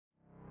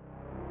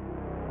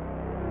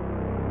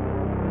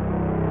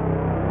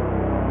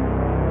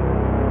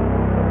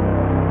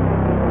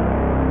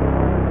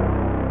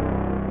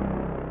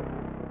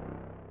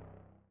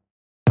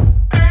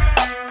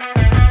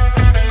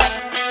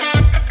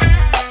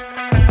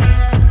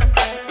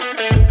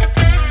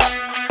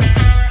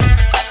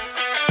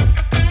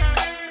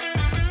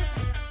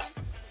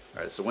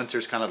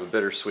winter's kind of a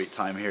bittersweet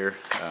time here.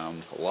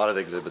 A lot of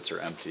the exhibits are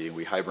empty.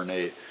 We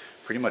hibernate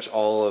pretty much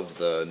all of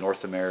the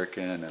North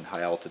American and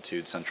high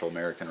altitude Central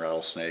American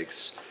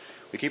rattlesnakes.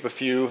 We keep a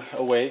few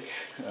awake.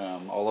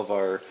 All of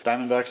our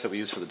diamondbacks that we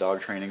use for the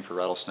dog training for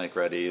rattlesnake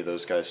ready,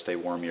 those guys stay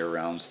warm year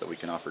round so that we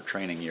can offer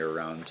training year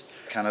round.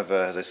 Kind of,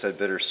 as I said,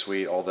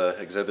 bittersweet. All the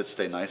exhibits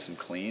stay nice and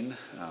clean,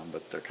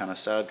 but they're kind of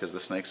sad because the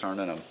snakes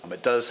aren't in them.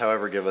 It does,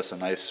 however, give us a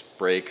nice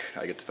break.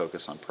 I get to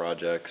focus on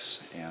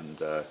projects and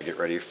get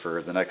ready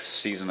for the next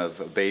season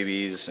of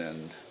babies.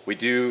 And we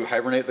do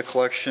hibernate the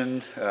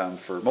collection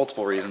for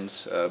multiple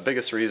reasons.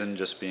 Biggest reason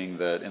just being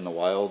that in the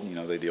wild, you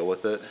know, they deal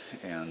with it,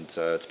 and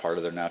it's part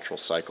of their natural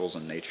cycles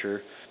in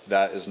nature.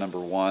 That is number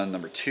one.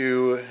 Number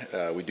two,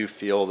 we do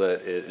feel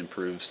that it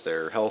improves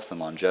their health and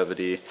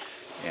longevity,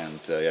 and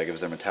yeah,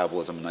 gives their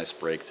metabolism a nice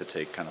break to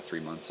take kind of 3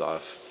 months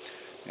off.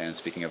 And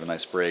speaking of a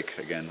nice break,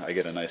 again, I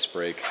get a nice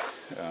break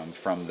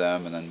from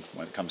them, and then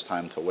when it comes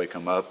time to wake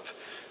them up,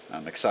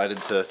 I'm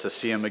excited to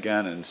see them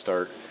again and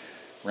start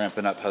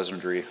ramping up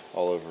husbandry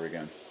all over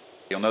again.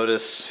 You'll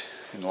notice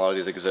in a lot of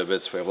these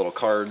exhibits we have little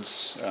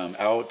cards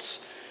out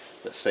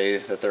that say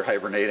that they're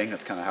hibernating.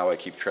 That's kind of how I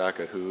keep track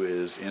of who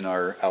is in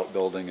our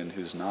outbuilding and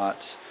who's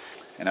not.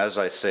 And as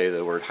I say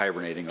the word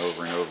hibernating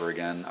over and over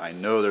again, I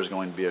know there's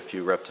going to be a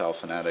few reptile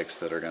fanatics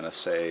that are going to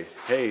say,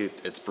 hey,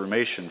 it's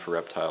brumation for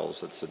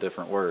reptiles, that's a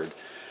different word.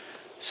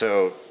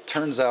 So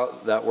turns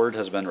out that word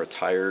has been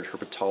retired.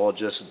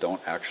 Herpetologists don't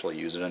actually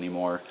use it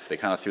anymore. They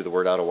kind of threw the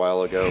word out a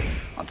while ago.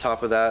 On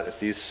top of that, if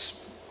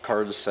these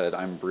cards said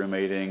I'm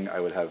brumating,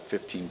 I would have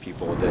 15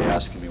 people a day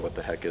asking me what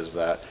the heck is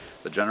that.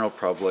 The general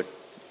public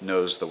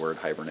knows the word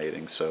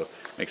hibernating, so it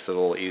makes it a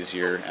little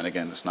easier. And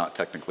again, it's not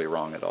technically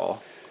wrong at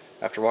all.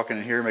 After walking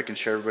in here, making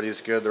sure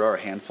everybody's good, there are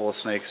a handful of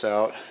snakes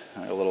out.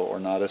 A little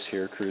ornatus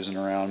here cruising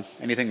around.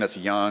 Anything that's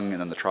young and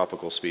then the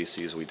tropical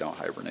species, we don't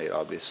hibernate,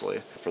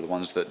 obviously. For the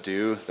ones that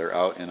do, they're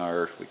out in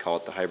our, we call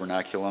it the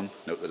Hibernaculum.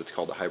 Note that it's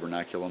called a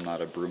Hibernaculum,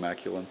 not a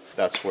Brumaculum.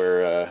 That's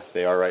where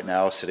they are right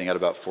now, sitting at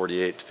about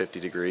 48 to 50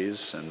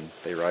 degrees, and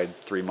they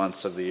ride 3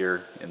 months of the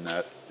year in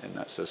that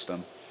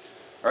system.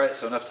 All right,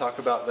 so enough talk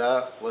about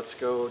that. Let's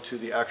go to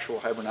the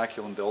actual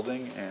Hibernaculum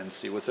building and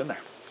see what's in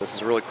there. This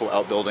is a really cool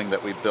outbuilding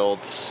that we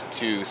built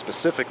to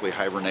specifically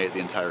hibernate the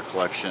entire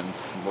collection.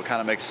 What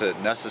kind of makes it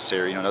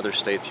necessary, you know, in other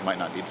states you might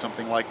not need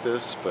something like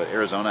this, but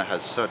Arizona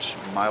has such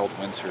mild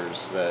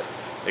winters that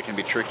it can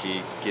be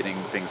tricky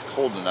getting things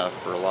cold enough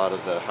for a lot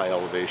of the high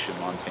elevation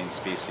montane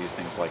species,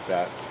 things like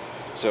that.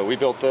 So we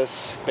built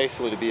this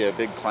basically to be a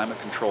big climate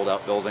controlled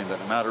outbuilding that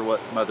no matter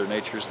what Mother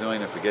Nature's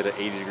doing, if we get an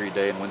 80-degree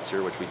day in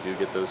winter, which we do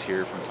get those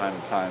here from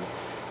time to time,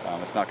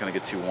 it's not going to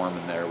get too warm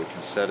in there. We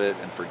can set it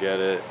and forget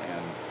it,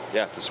 and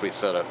yeah, it's a sweet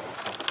setup.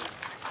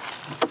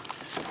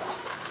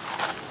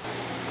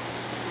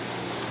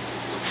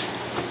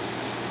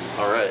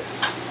 All right,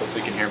 hopefully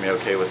you can hear me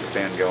okay with the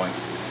fan going.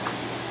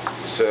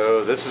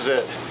 So this is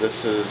it.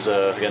 This is,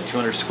 again,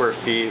 200 square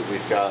feet.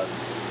 We've got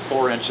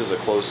 4 inches of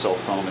closed cell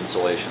foam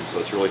insulation, so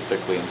it's really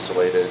thickly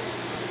insulated.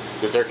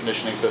 This air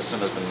conditioning system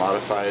has been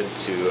modified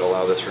to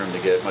allow this room to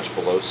get much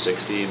below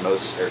 60.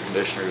 Most air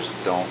conditioners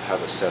don't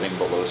have a setting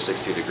below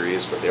 60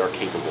 degrees, but they are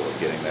capable of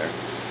getting there.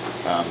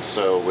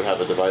 So we have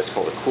a device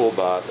called a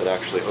CoolBot that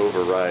actually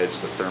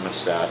overrides the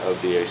thermostat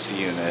of the AC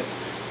unit,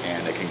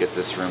 and it can get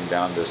this room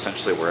down to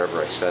essentially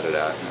wherever I set it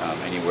at,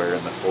 anywhere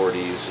in the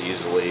 40s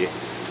easily.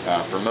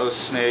 For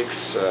most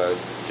snakes,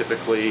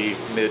 typically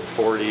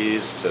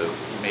mid-40s to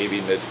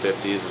maybe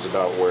mid-50s is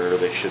about where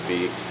they should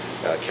be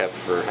kept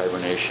for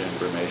hibernation,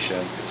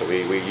 brumation. So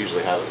we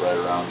usually have it right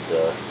around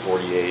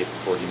 48,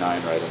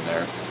 49 right in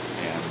there.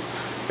 And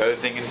the other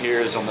thing in here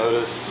is you'll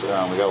notice we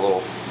got a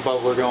little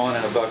bubbler going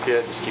in a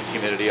bucket, just keep the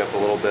humidity up a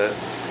little bit.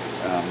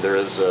 There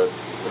is a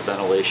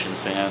ventilation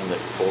fan that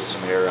pulls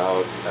some air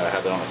out. I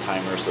have it on a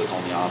timer so it's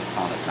only on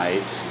at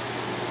night.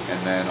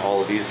 And then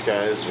all of these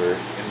guys are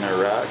in their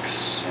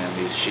racks, and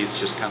these sheets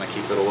just kind of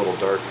keep it a little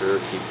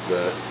darker, keep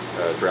the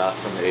draft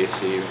from the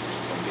AC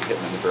from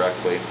hitting them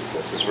directly.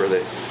 This is where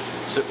they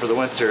sit for the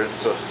winter.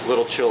 It's a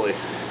little chilly,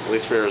 at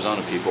least for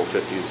Arizona people.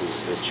 50s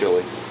is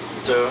chilly.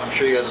 So I'm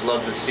sure you guys would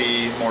love to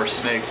see more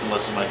snakes and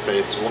less of my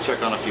face, so we'll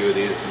check on a few of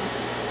these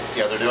and see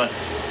how they're doing.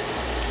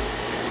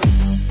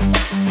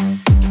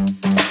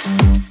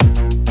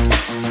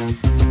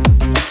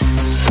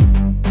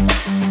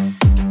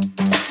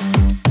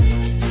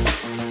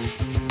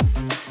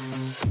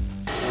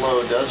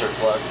 Low desert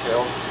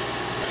blacktail,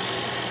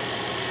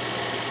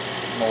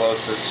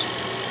 Molossus.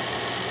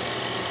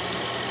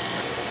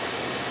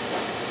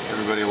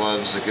 Everybody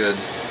loves a good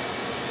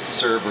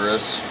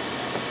Cerberus.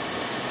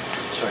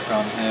 Let's check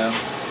on him.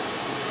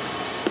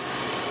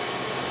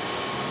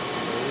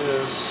 There he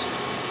is.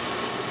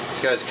 This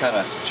guy's kind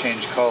of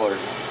changed color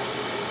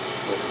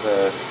with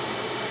the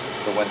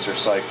winter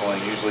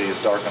cycling. Usually he's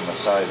dark on the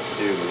sides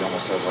too, but he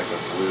almost has like a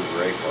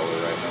blue-gray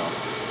color right now.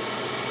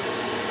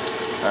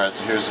 Alright,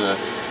 so here's a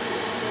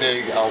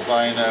big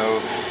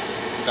albino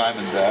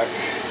diamondback.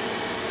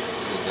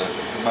 This is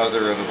the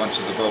mother of a bunch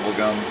of the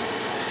bubblegum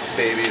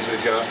babies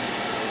we've got.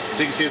 So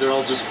you can see they're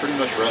all just pretty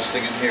much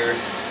resting in here.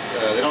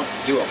 They don't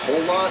do a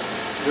whole lot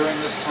during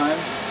this time,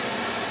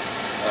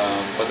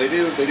 but they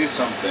do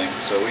some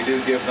things. So we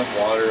do give them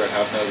water. I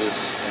have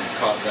noticed and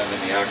caught them in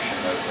the action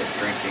of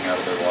drinking out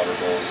of their water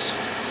bowls.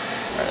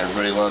 All right,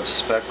 everybody loves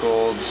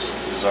speckled.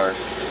 This is our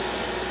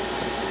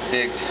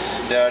big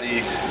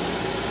daddy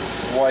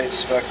white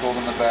speckled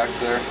in the back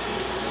there.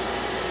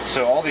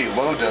 So all the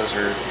low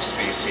desert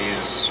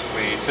species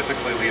we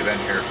typically leave in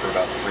here for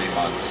about 3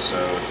 months. So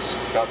it's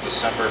about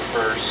December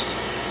 1st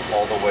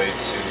all the way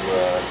to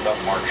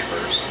about March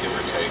 1st, give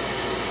or take.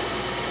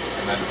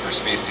 And then for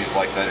species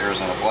like that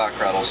Arizona black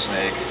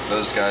rattlesnake,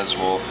 those guys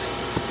will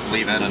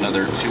leave in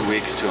another 2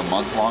 weeks to a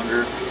month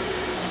longer.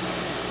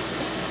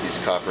 These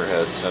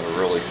copperheads have a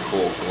really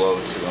cool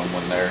glow to them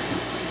when they're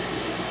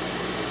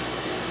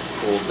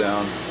cooled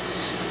down.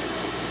 Let's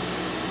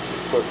take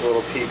a quick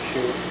little peek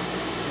here.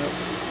 Yep.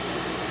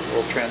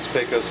 Little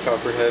Trans-Pecos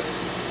copperhead,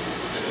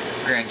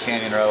 Grand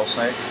Canyon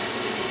rattlesnake.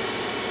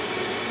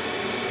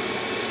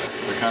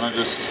 They're kind of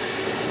just,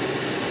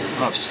 I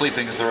don't know if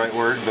sleeping is the right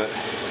word, but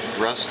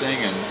resting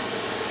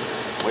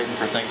and waiting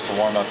for things to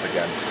warm up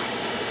again.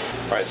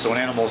 All right, so when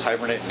animals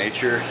hibernate in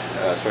nature,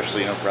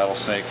 especially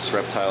rattlesnakes,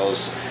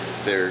 reptiles,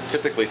 they're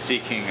typically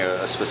seeking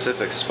a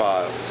specific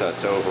spot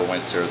to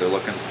overwinter. They're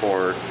looking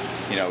for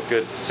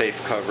good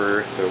safe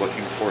cover. They're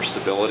looking for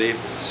stability,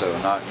 so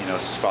not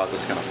a spot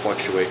that's going to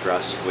fluctuate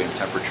drastically in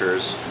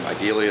temperatures.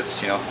 Ideally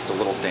it's it's a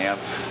little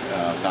damp,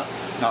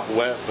 not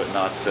wet but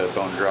not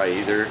bone dry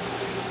either,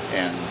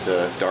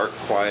 and dark,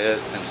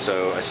 quiet. And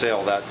so I say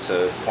all that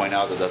to point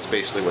out that that's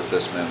basically what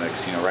this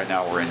mimics. Right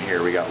now we're in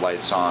here, we got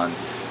lights on,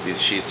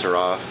 these sheets are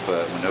off,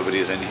 but when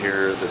nobody's in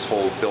here, this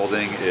whole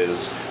building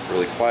is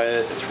really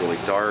quiet, it's really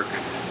dark.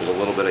 There's a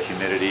little bit of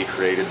humidity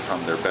created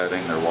from their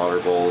bedding, their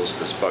water bowls,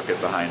 this bucket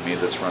behind me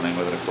that's running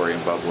with an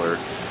aquarium bubbler,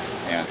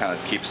 and kind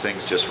of keeps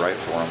things just right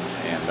for them.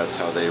 And that's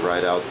how they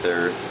ride out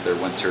their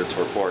winter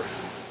torpor.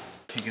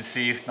 You can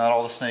see not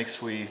all the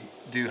snakes we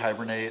do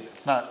hibernate.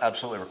 It's not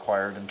absolutely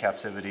required in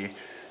captivity,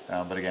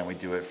 but again, we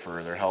do it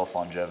for their health,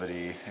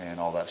 longevity, and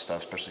all that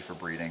stuff, especially for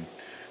breeding.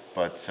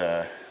 But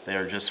they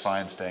are just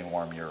fine staying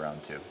warm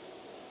year-round too.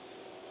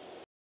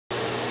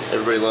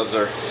 Everybody loves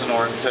our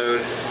Sonoran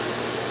toad,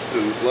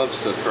 who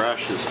loves to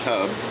thrash his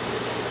tub.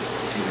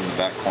 He's in the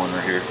back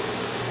corner here.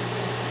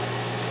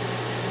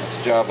 That's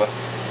Jabba.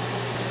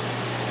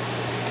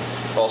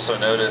 Also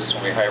notice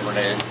when we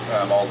hibernate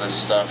all this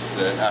stuff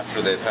that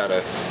after they've had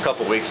a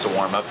couple weeks to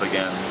warm up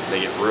again,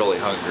 they get really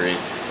hungry.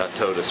 That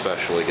toad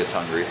especially gets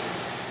hungry.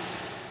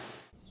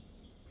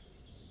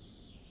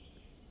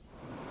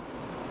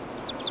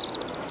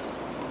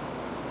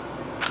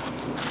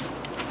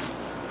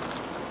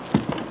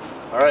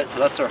 Alright, so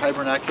that's our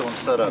Hibernaculum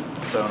setup.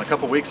 So in a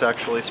couple weeks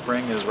actually,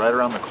 spring is right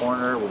around the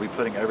corner. We'll be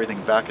putting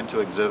everything back into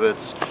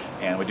exhibits,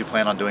 and we do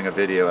plan on doing a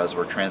video as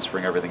we're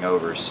transferring everything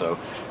over, so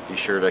be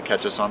sure to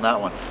catch us on that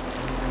one.